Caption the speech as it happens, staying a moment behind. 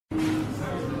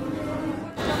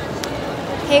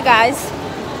Hey guys,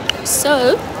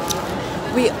 so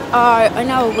we are on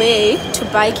our way to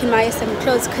buy Kimaya some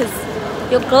clothes because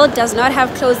your girl does not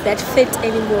have clothes that fit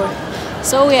anymore.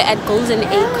 So we're at Golden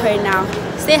Acre now.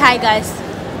 Say hi guys.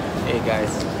 Hey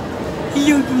guys.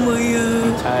 Yo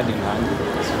Kimaya. Tired and hungry.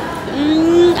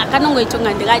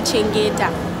 Akanongoitonga ndikachengeta.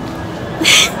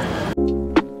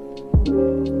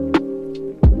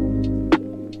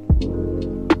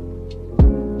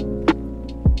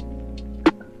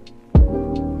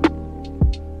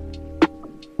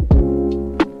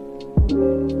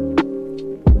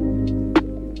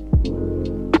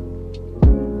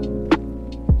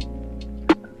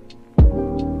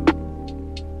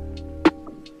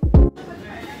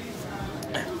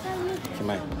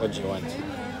 What do you want?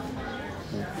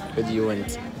 What do you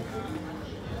want?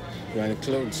 You want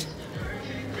clothes?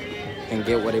 And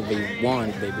get whatever you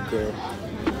want, baby girl.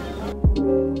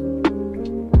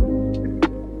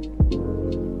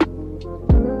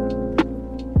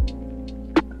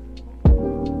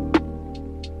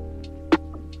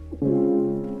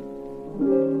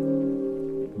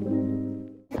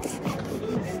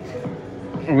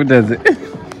 Who does it?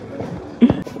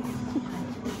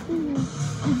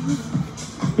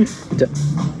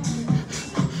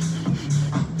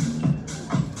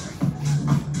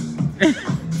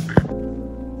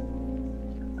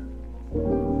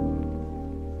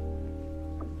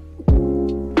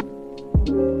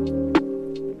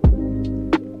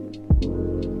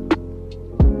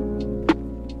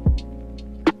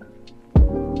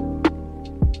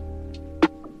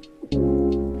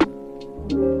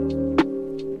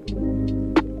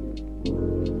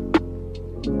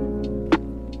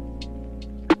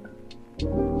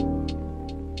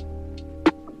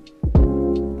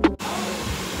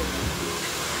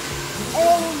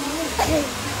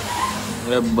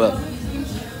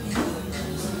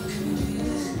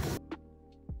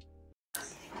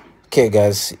 Okay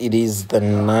guys, it is the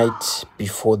night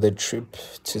before the trip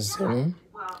to Zim.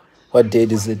 What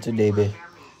date is it today, babe?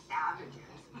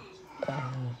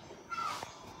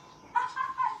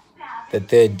 The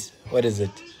 3rd. What is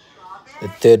it? The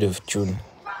 3rd of June.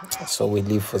 So we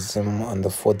leave for Zim on the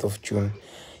 4th of June.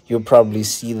 You'll probably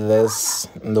see this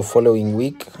in the following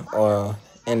week or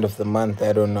end of the month,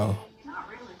 I don't know.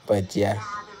 But yeah,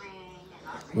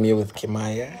 me with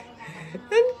Kimaya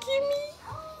and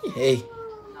Kimmy. Hey,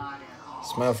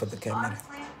 smile for the camera.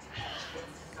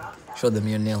 Show them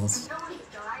your nails.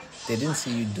 They didn't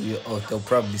see you do your oath. They'll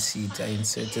probably see it. I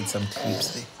inserted some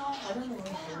clips there.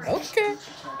 Okay.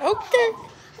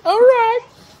 All right.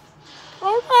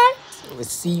 We'll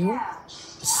see you.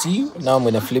 Now I'm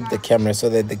going to flip the camera so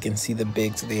that they can see the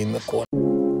bags there in the corner.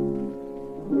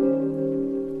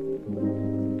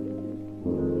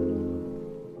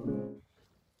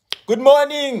 Good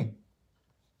morning.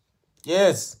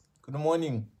 Yes. Good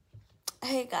morning.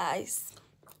 Hey guys,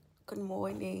 good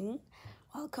morning.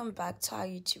 Welcome back to our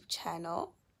YouTube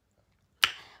channel.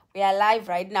 We are live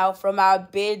right now from our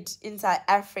bed in South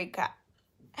Africa,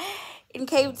 in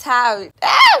Cape Town.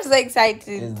 I'm so excited.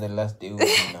 This is the last day we've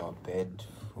been in our bed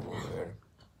for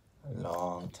a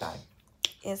long time.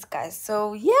 Yes, guys.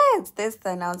 So, yes, this is the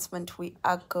announcement.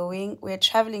 We're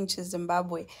traveling to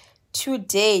Zimbabwe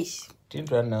today.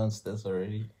 Didn't we announce this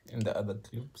already in the other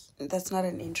clips? That's not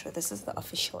an intro. This is the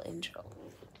official intro.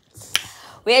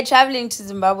 We are traveling to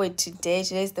Zimbabwe today.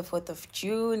 Today is the 4th of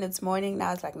June. It's morning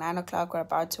now. It's like 9 o'clock. We're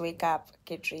about to wake up,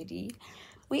 get ready.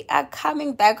 We are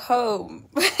coming back home.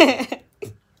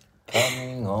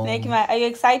 Coming home. Nekima, are you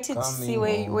excited to see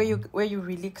where you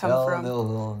really come from? Tell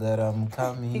the world that I'm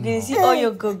coming. You're gonna see all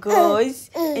your gogos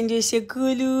and your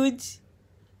shakulud.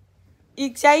 You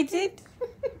excited?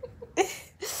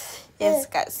 Yes,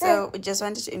 guys. So we just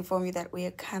wanted to inform you that we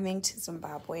are coming to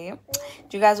Zimbabwe.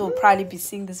 You guys will probably be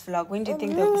seeing this vlog. When do you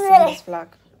think they'll be seeing this vlog?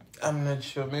 I'm not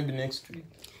sure. Maybe next week.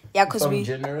 Yeah, because we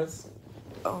generous.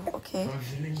 Oh, okay.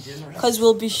 Because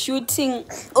we'll be shooting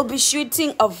a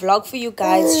vlog for you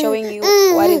guys, showing you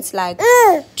what it's like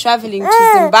traveling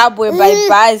to Zimbabwe by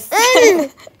bus.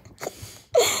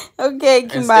 Okay, Kimaya.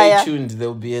 And stay tuned.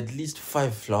 There'll be at least 5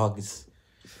 vlogs.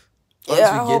 Once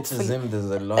we get to Zim, there's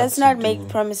a lot. Let's not make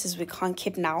promises we can't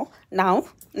keep now.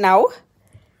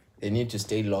 They need to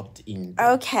stay locked in.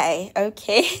 Okay.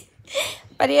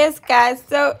 But yes, guys,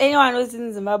 so anyone who's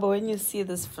in Zimbabwe, when you see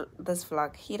this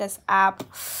vlog, hit us up.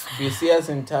 If you see us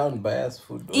in town, buy us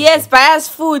food. Also. Yes, buy us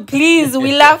food, please.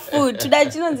 We love food. Today,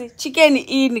 chicken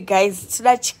in, guys.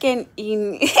 Today, chicken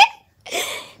in.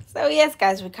 So yes,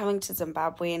 guys, we're coming to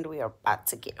Zimbabwe and we are about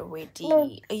to get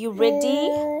ready. Are you ready?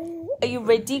 Are you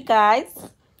ready, guys?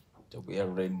 We are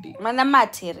ready.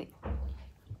 Manamatiri.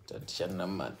 All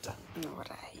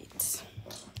right.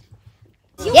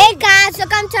 Hey guys,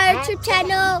 welcome to our YouTube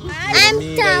channel. I'm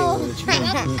Tao.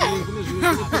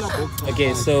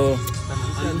 Okay, so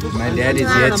my dad is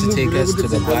here to take us to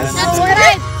the bus.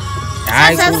 Subscribe.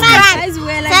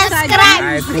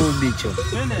 Hi, cool bicho.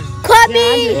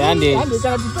 Kobe.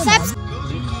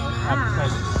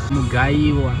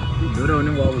 Mugaiwa. Dora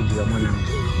unenga waujika mwanangu.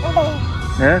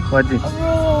 What?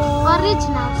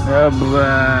 Original.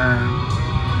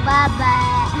 Baba.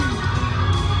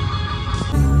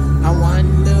 I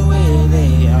wonder where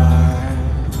they are.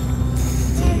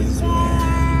 These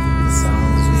were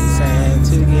songs we sang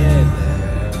together.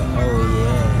 Oh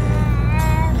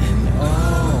yeah. And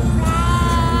oh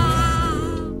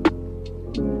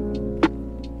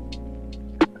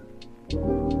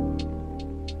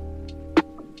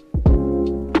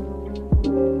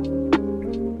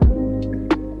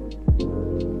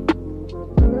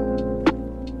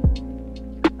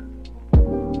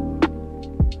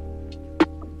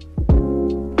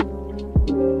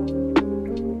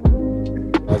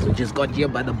we just got here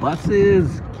by the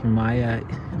buses. Kimaya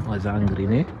was hungry,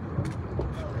 ne?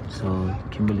 So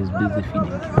Kimberly is busy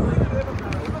feeding Kimaya.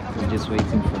 We're just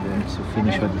waiting for them to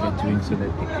finish what they're doing so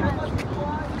that they can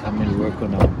come and work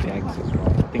on our bags as well.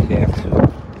 I think they have to.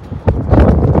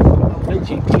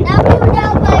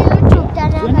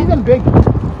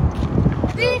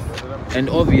 And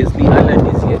obviously Alan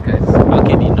is here, guys. How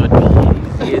can he not be here?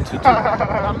 He's here to do.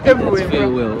 I'm everywhere. Very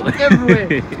well.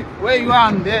 Everywhere. Where you are,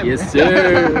 I'm there. Yes,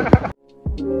 sir.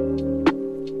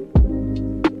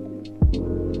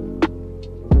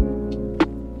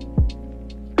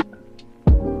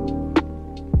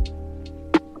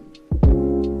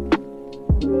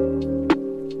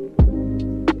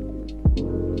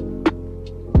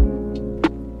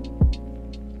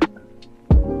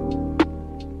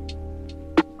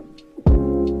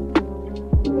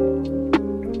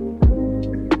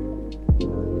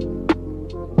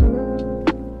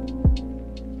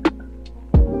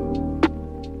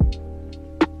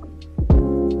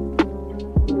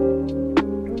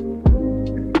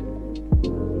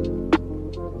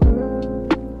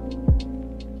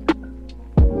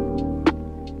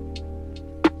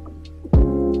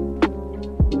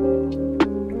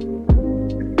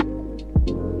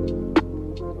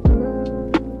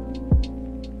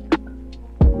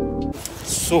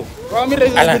 So,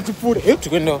 Alan, to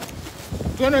go now.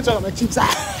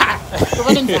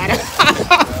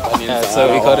 So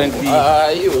we currently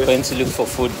going to look for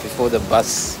food before the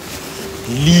bus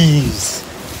leaves,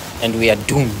 and we are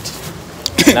doomed.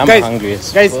 And I'm hungry.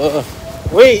 Guys,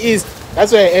 where is?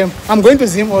 That's where I am. I'm going to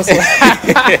Zim also.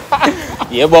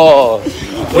 Yeah, boy.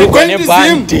 We're going to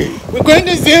Zim. We're going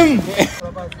to Zim.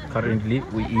 Currently,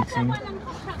 we're eating.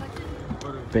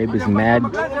 Babe is mad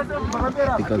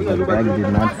because the bag did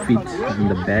not fit in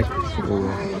the back.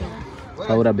 So,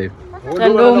 how would I, babe?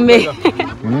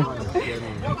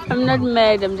 I'm not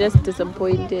mad, I'm just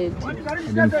disappointed. I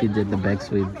didn't fit at the back,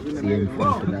 so it's here in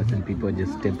front of us, and people are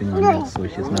just stepping on it, so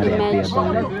she's not happy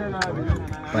about it.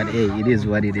 But hey, it is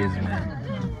what it is, man.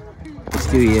 We're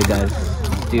still here, guys.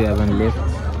 Still haven't left.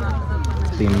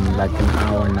 It's been like an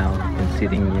hour now. Been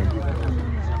sitting here.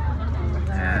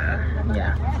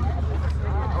 Yeah.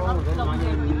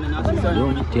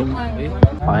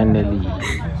 Finally.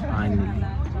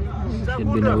 She'd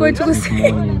been awake since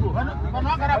morning.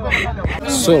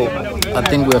 So, I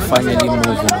think we're finally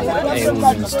moving. Hey, we've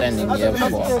been standing here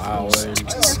for hours.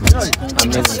 I'm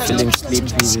even feeling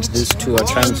sleepy with these two are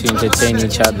trying to entertain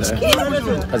each other.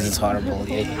 Because it's horrible,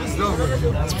 yeah.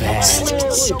 It's bad.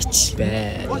 It's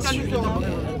bad. It's really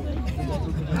bad.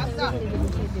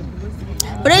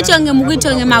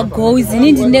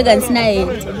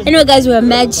 Anyway guys, we're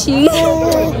matching.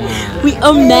 We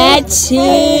are matching.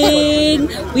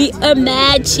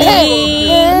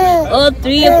 All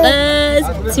three of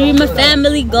us. See my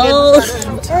family goals.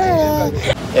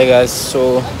 Hey guys,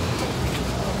 so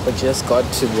we just got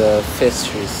to the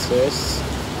first recess.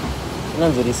 You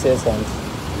know the recess, and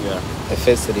yeah, the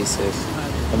first recess.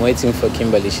 I'm waiting for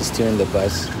Kimberly. She's still in the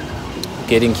bus,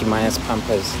 getting Kimaya's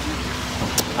pampers.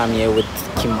 I'm here with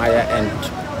Kimaya and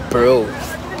bro.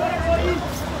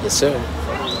 Yes, sir.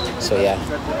 So yeah,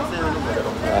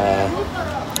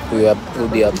 we'll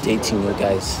be updating you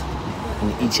guys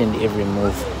in each and every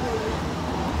move.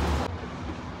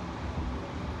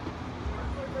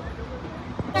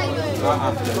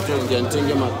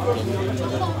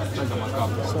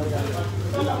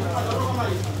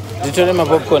 Ditore ma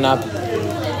popcorn up.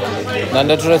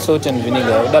 Nanda tura salt and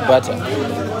vinegar. Uda butter.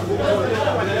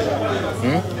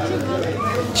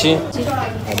 Chi? I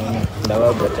don't know.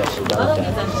 Dawa butter.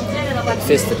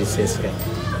 First recess.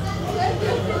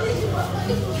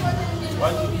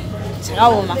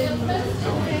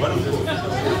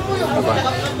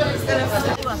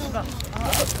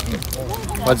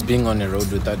 What's being on a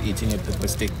road without eating a pepper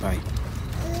steak pie?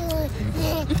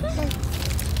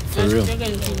 For real.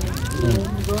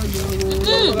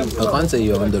 I can't say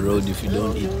you're on the road if you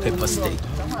don't eat pepper steak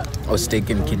or steak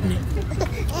and kidney.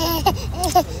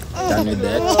 Done with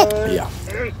that? Yeah.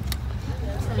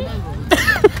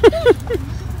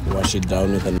 Wash it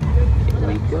down with a... Here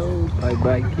we go. Bye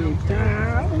bye, Cape Town.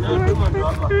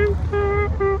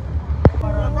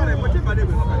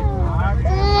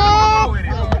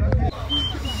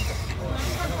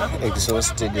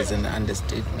 Exhausted is an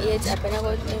understatement. Yes, I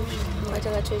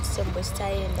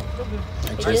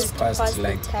just passed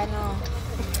like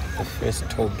the first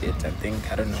toll gate, I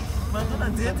think. I don't know.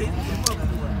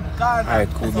 Alright,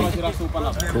 cool beach.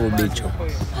 Cool beach.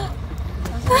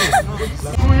 My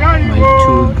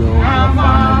two girls are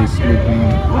finally sleeping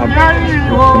up. The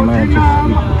man to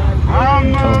sleep.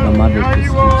 Tell the mother to sleep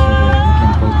so that they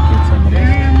can both get some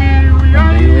rest. When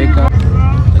they wake up,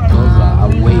 the girls are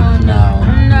awake now.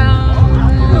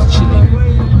 Who's chilling?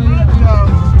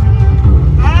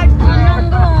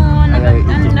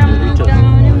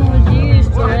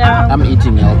 I'm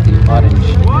eating healthy, orange.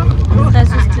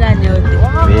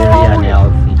 Very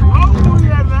unhealthy.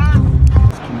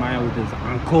 Maya with his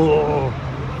uncle.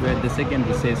 We're at the second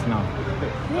recess now.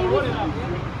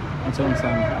 It's on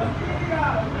some.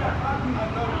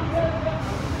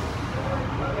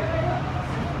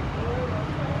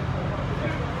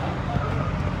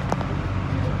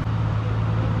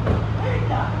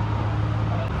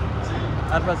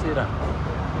 Arba sira.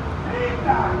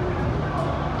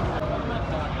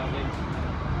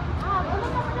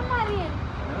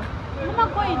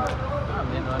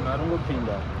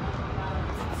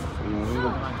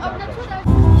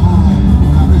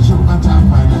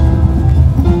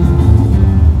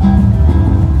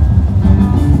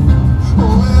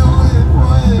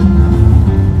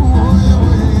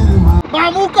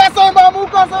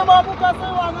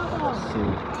 So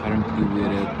currently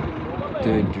we're at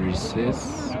third recess.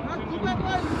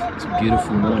 It's a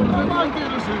beautiful morning.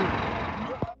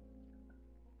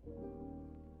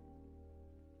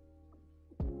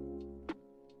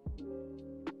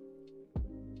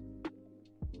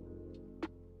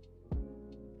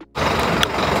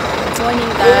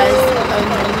 Morning, guys.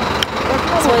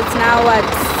 So it's now at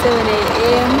 7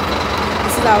 a.m.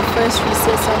 This is our first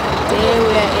recess of the day.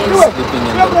 We are in. Sleeping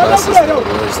in the bus is the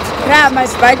worst. Yeah, my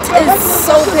butt is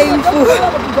so painful.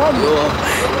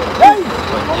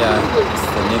 Yeah, it's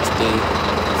the next day.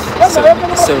 7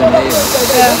 a.m.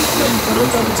 Yeah.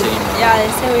 Yeah,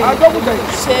 they say we're I think the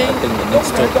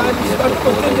next stop will be at the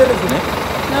border.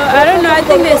 No, I don't know. I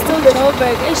think they're still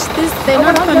Joburg. They're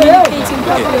not communicating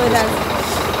properly with us.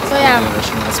 So yeah.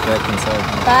 Rushing us back inside.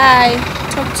 Bye.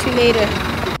 Talk to you later.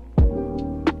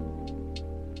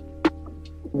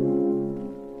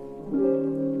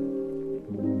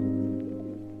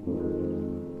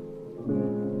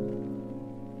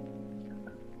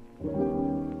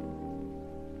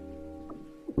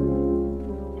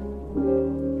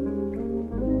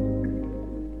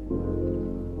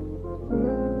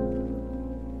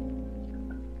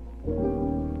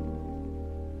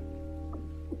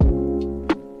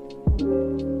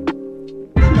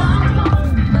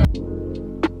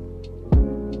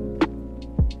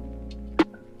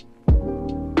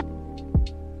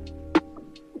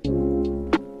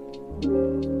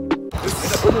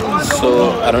 So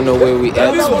I don't know where we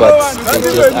at, but they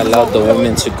just allowed the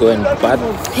women to go and bath.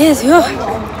 Yes, yo.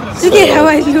 Look at how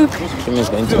I look. Kim is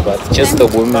going to bath. Just the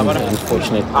women,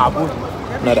 unfortunately.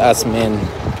 Not us men.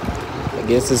 I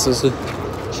guess it's also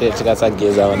shit. I want to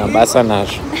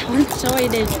show you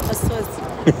the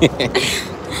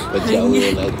But yeah,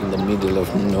 we're like in the middle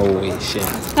of nowhere. Shit.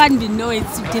 It can't be no,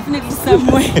 it's definitely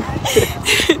somewhere.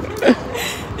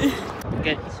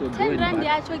 Okay, so go and bath.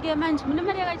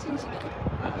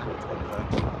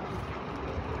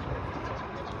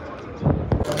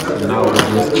 Now we're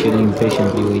just chilling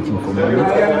patiently waiting for money.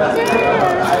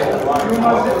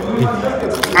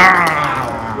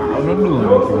 I'm not doing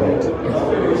it.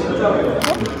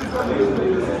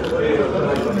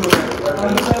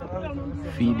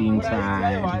 Feeding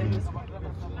time.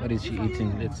 What is she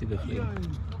eating? Let's see the flavor.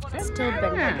 Still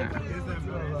banana.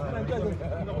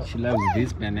 She loves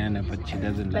this banana, but she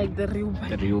doesn't like the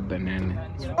real banana.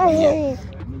 Yeah.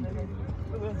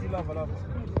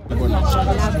 Not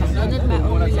my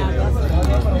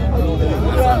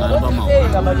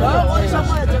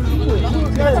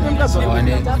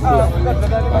only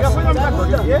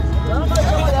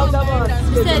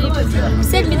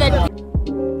Send me that.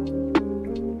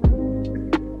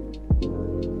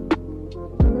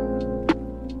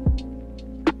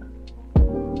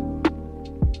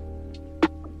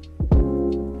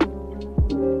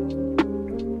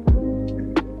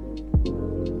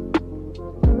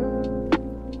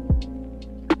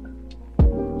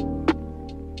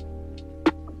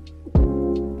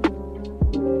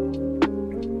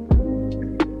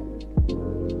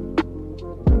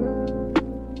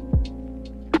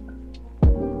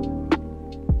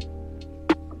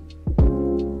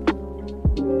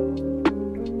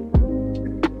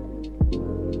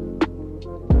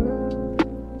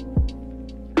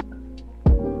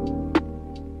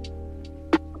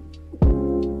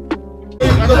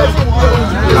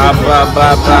 Mama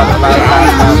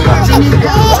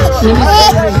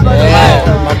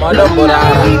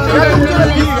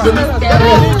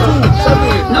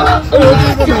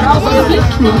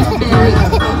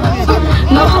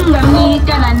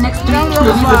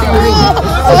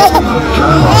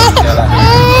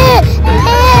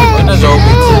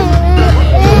don't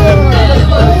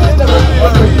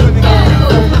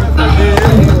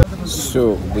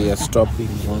So we are stopping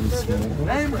once more.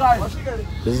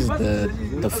 This is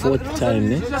the fourth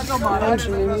time, eh? I don't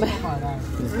remember.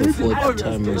 This is the fourth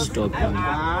time we're stopping.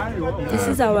 This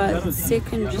is our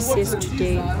second recess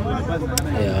today.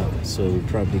 Yeah, so we're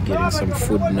probably getting some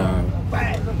food now.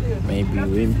 Maybe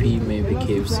Wimpy, maybe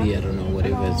KFC, I don't know,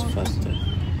 whatever is faster.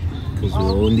 Because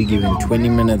we're only given 20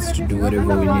 minutes to do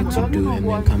whatever we need to do and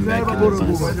then come back in the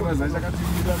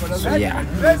bus. So yeah.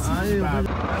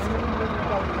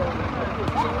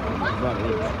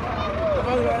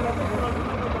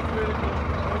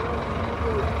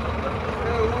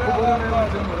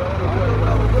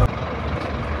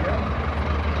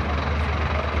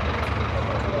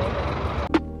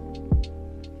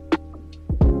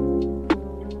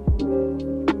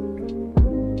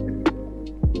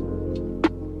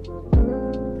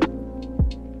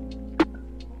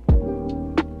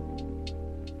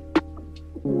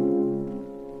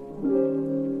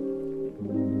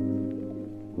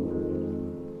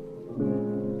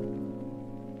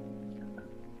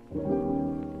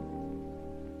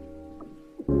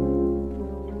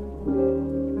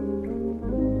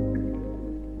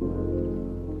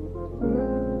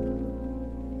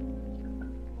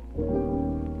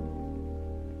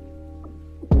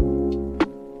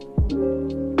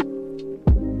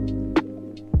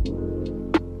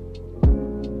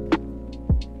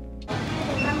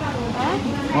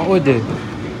 Order.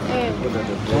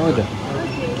 Order.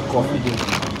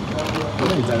 Coffee.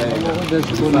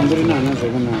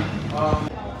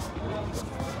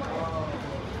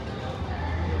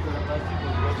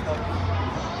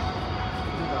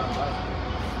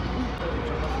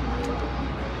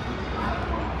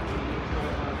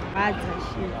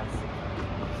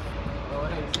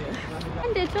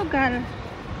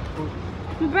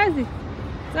 Brazil.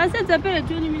 So I said to pay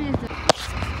 20 minutes.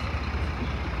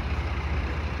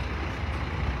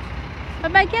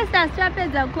 But I guess that's what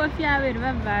the coffee I will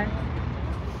remember.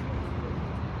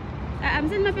 I'm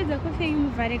saying my pizza coffee you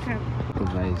very calm.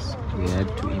 Improvise. We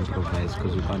had to improvise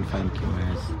because we can't find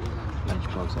Kima's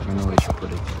lunchbox. I don't know where she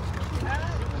put it.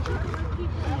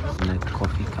 In a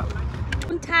coffee cup.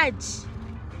 Don't touch.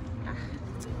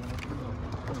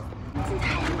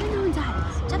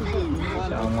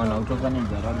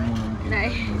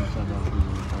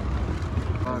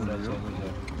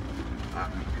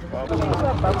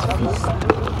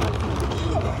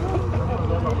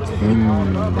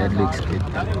 That looks good.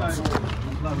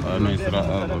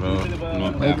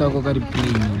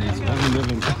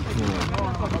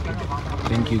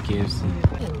 Thank you, KFC.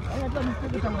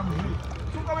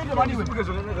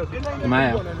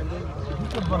 Maya.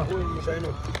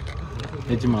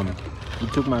 Hey, Mama. You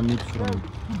took my meat from me.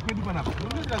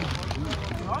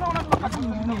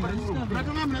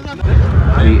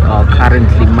 We are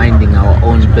currently minding our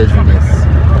own business.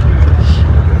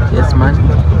 Yes, man.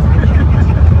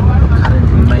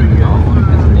 Currently minding our own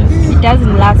business. It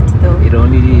doesn't last though. It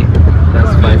only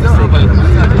lasts 5 seconds.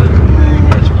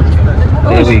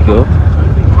 There we go.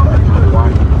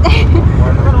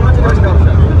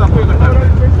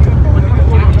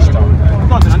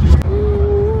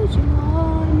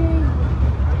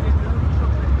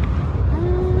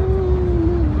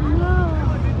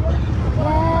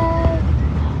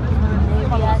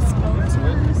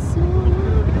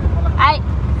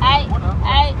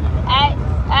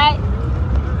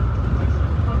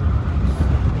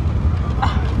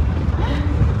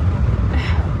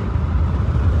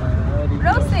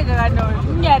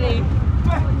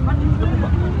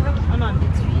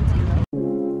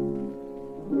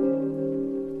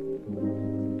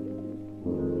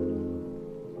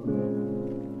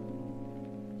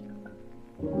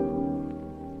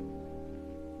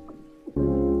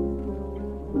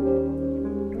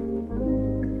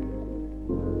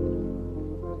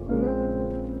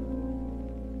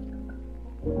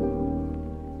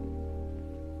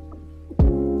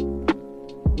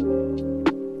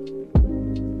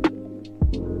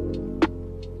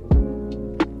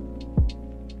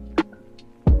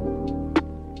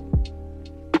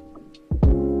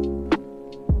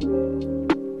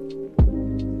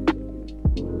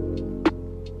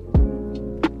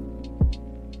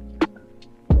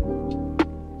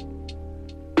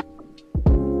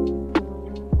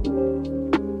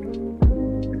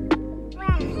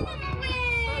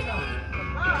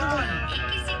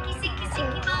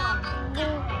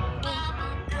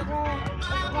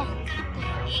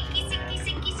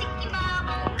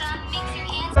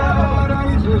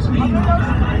 Hey,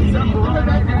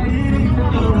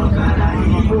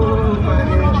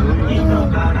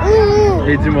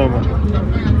 Mama.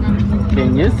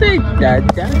 Can you say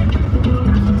Dada?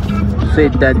 Say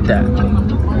Dada.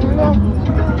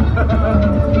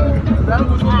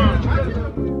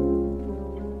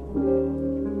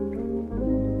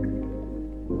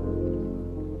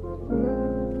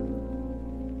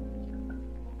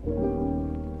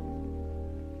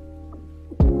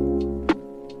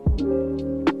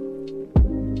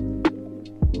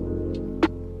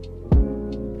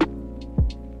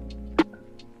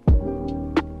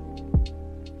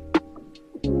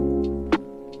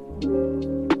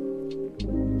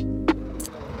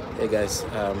 Hey guys,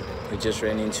 we just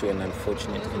ran into an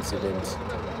unfortunate incident.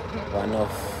 One of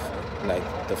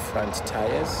the front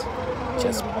tires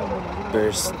just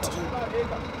burst,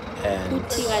 and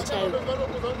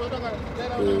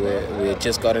we had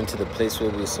just gotten to the place where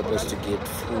we were supposed to get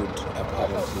food,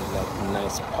 apparently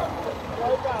nice pop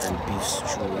and beef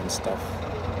stew and stuff.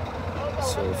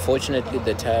 So fortunately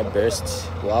the tire burst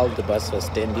while the bus was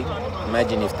standing.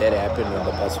 Imagine if that happened when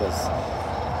the bus was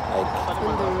on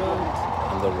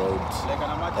the road.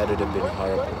 That would have been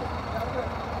horrible.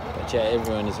 But yeah,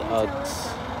 everyone is out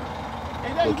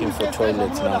looking for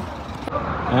toilets now.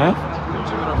 Huh?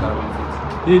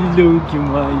 Hello,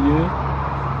 Kimaya.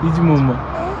 It's Mama.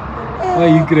 Why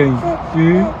are you crying?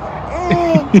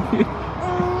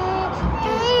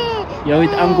 You're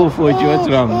with Uncle Forge. What's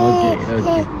wrong? Okay.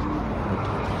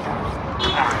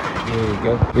 Here we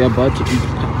go. We're about to eat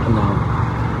now.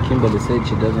 Kimberly said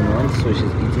she doesn't want, so she's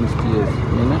eating steers.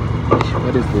 You know?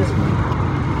 What is this, man?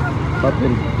 Pop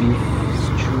and beef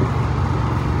stew.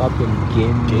 Pop and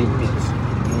game meat.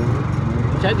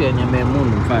 Let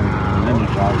me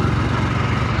try.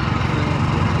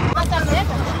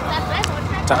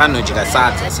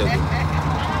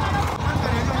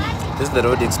 This is the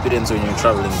road experience when you're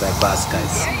traveling by bus,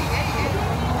 guys.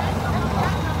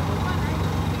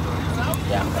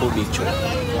 Yeah, cool picture.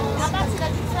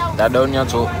 That down your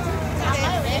toe.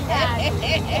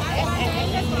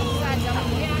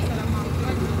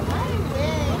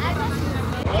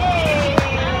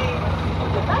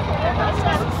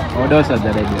 What else are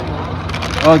the radio?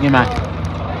 Oh, give me.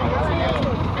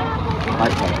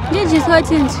 You just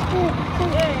watching.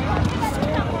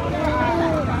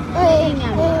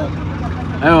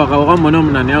 Ayo akawa mwana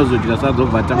mnani yazo jikasazo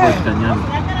vatanga kitanyana.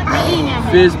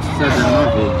 First Saturday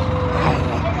veg.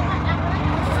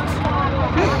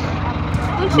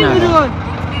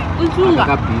 Uchunga.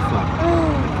 Kabisa.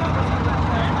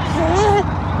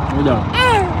 Muda.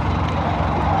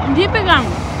 Ndipe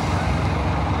gangu.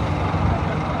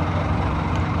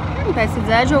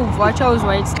 Precisaje eu vote aos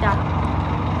White Star.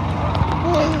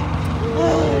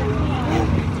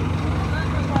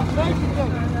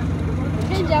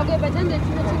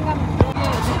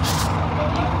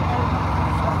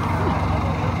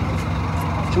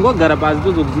 Chingogara basi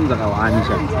tozokuzinza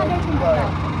kawanisha.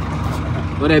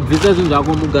 Ora bvisa zvinhu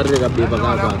zvako mugarire kabeba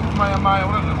kaka.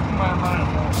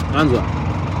 Anzwa.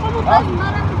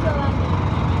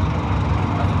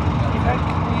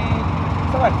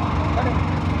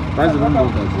 Basi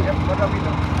vambogadzira.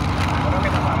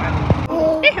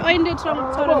 Oende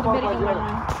tramutoro ndibereke mwana.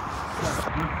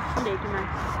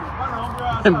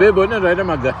 Babe, what is right,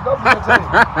 Maga?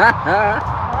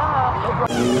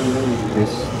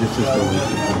 This is the way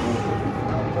to go.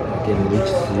 I can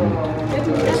reach Zim.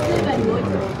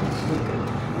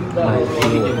 My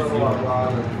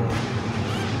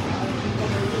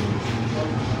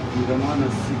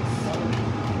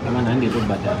I'm an Andy to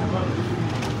butter.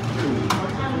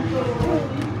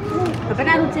 But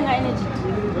I don't think I energy.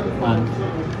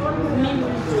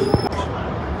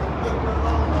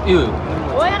 You.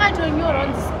 Why are you doing your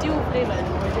own stew flavor?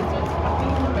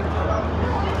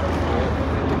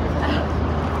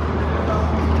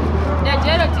 The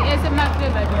jello is a mac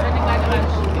flavor.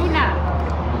 You know.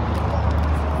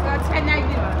 That's an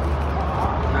idea.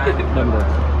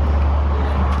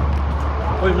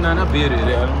 Oh, you're not a beer. I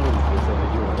don't know.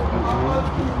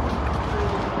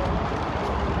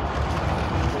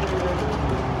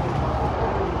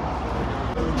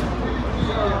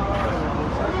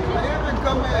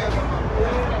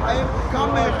 I have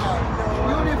come at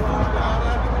beautiful.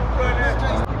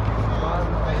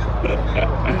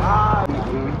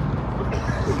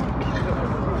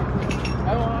 I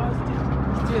was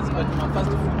still, but my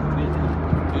first food,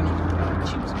 you know,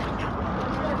 chips.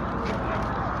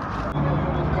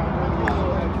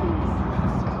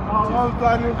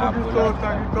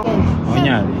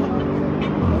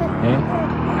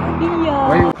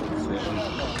 Why you?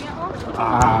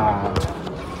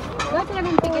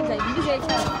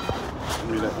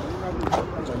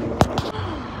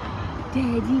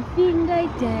 Daddy finger,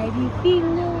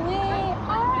 where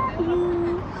are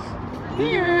you?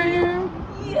 Here I am.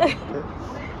 Yeah.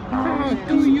 How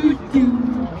do you do?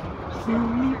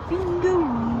 Daddy finger,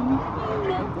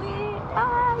 where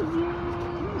are you?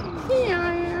 Here I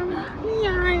am.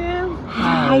 Here I am.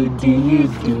 How do you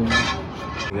do?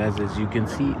 Guys, as you can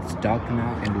see, it's dark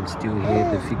now and we're still here.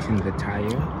 They're fixing the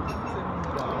tire.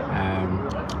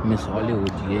 Miss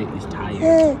Hollywood here is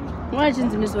tired. Why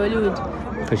isn't Miss Hollywood?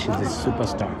 Because she's a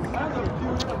superstar.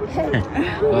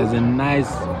 It was a nice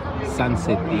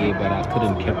sunset there, but I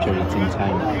couldn't capture it in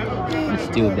time. But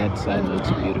still, that side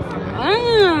looks beautiful.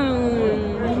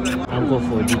 Uncle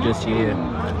Ford, you just here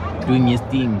doing his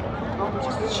thing.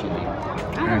 Just chilling.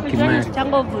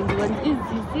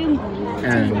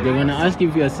 They're gonna ask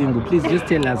if you are single. Please just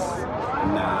tell us.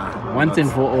 Nah. Once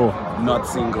and for all. Not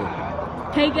single.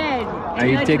 Taken. Are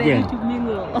you taken?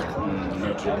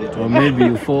 Not ready to. Or maybe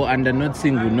you fall under not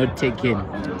single, not taken.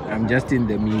 I'm just in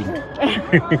the middle.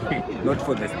 Not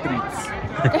for the streets.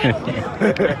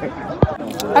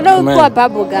 I don't call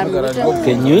bubble gum.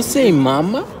 Can you say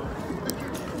mama?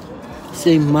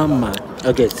 Say mama.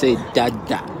 Okay, say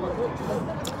dada.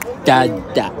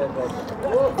 Dada.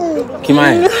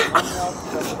 Kimai.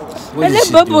 What is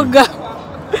she doing?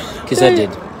 Kiss her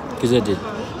did. Kiss her did.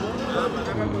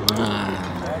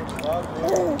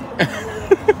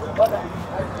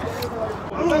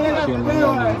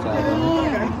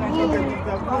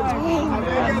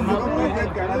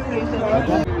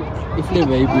 If they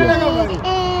baby.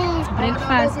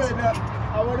 Breakfast.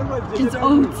 It's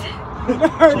oats. So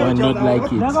I not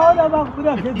like it.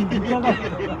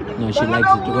 No, she likes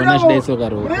it. When she does so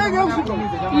caro.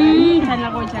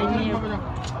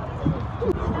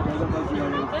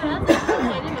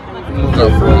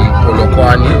 From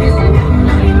Polokwane.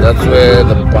 That's where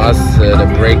the bus had a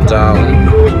breakdown.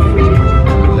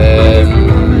 Then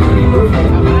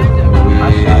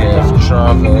we have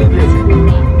traveled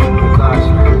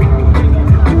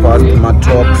past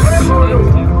Matops.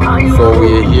 So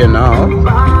we're here now.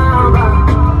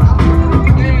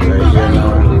 We're here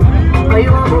now.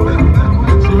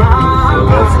 So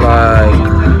that's like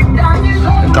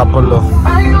a couple of,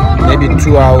 maybe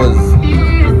 2 hours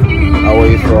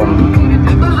away from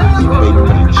Big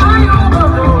Bridge.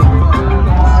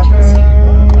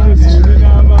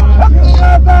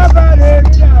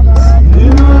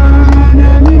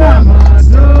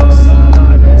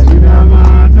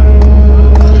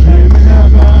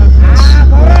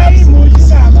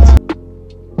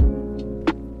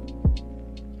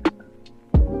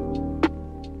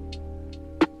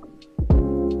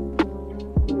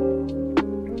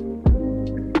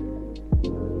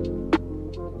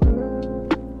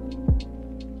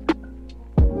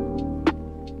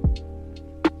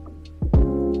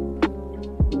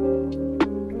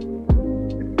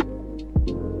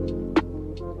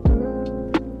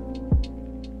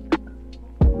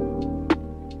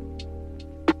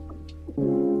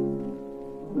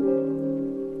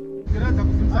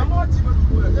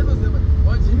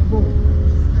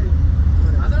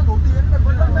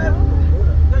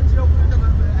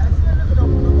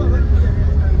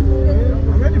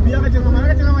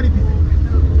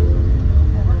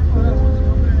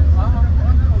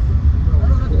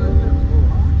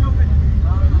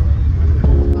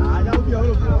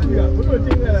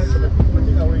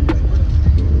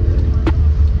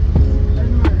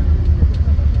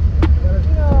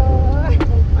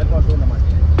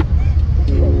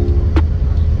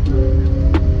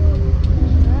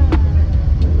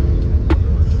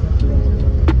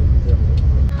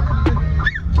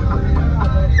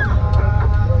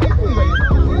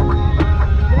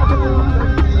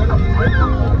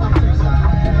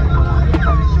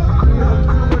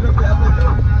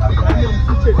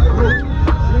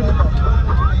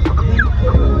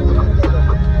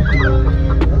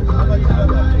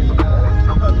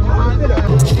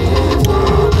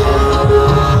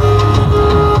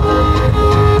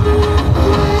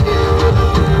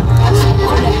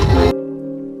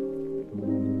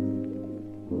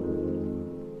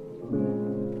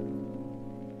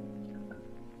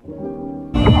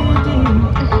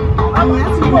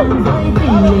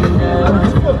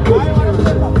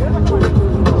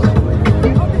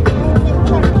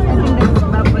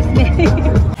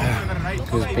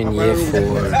 We've been here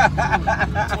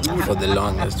for the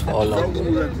longest, for long.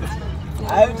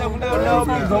 I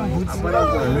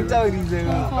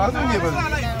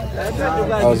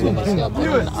was going to say about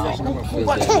an hour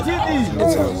because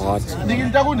it's a lot. He's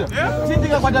not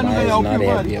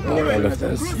happy about all of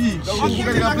this.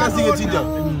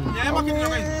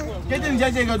 So we're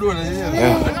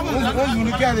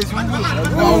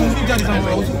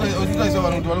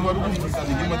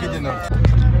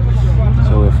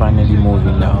finally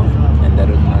moving now, and that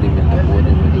was not even the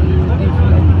border where we would leave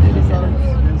for like 30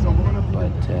 minutes.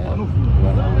 But we're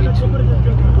on our way to the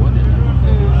border now.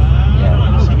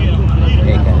 Yeah.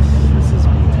 Hey guys, this is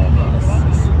me time.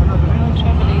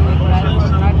 Traveling with us,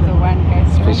 not the one guy.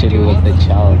 Especially with the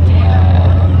child.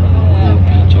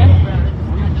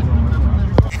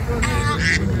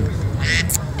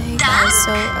 Hey guys,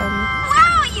 so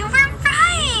Wow, you were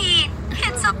right.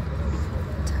 It's a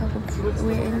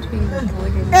we're entering the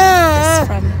border now. It's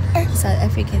from South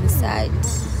African side.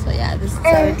 So yeah, this is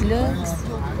how it looks.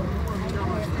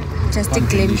 Just a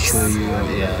glimpse. Show you,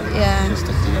 Yeah. just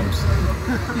a glimpse.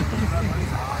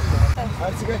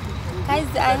 Guys,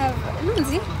 I have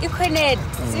Econet.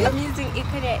 I'm using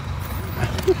Econet.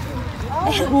 Yeah,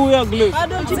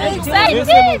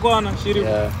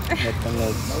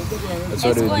 that's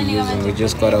what we'll be using. We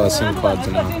just got our SIM cards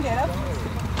now.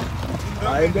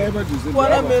 Okay,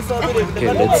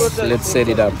 let's set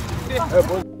it up.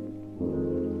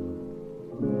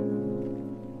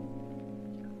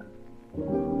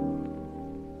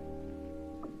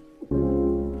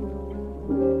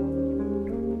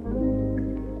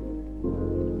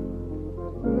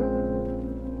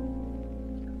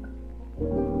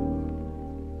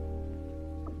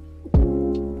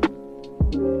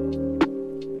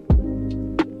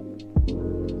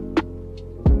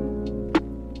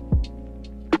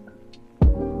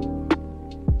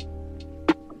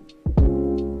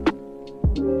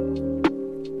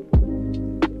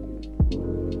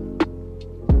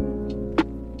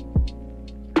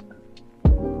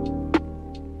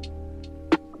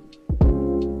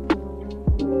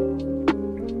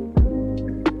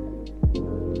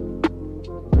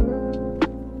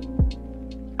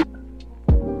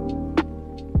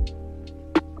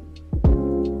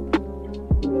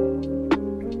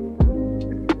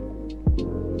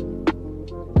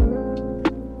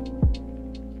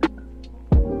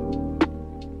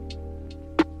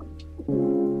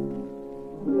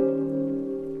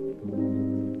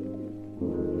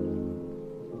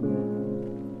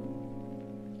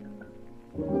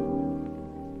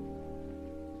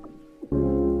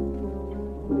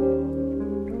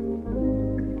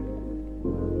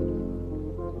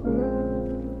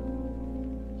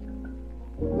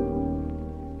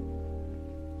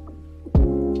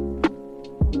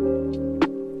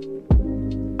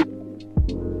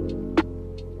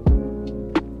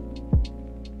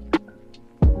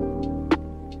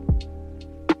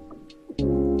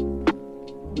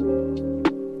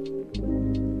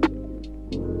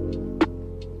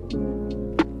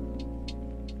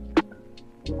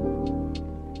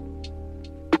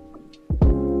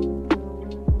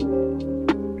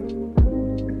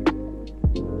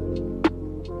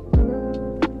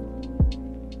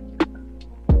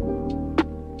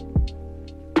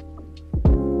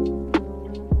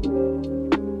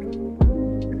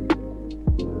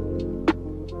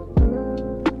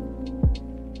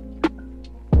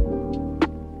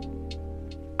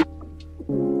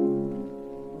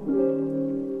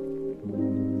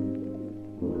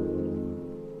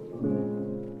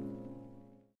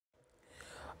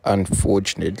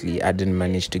 Unfortunately, I didn't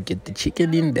manage to get the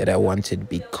chicken in that I wanted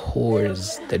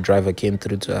because the driver came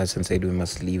through to us and said we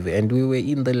must leave. And we were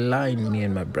in the line, me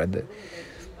and my brother.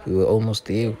 We were almost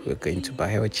there. We were going to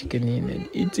buy our chicken in and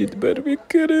eat it, but we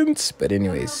couldn't. But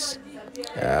anyways,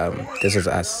 this is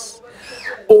us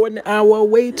on our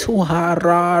way to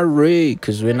Harare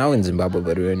because we're now in Zimbabwe,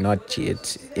 but we're not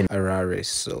yet in Harare.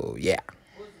 So yeah.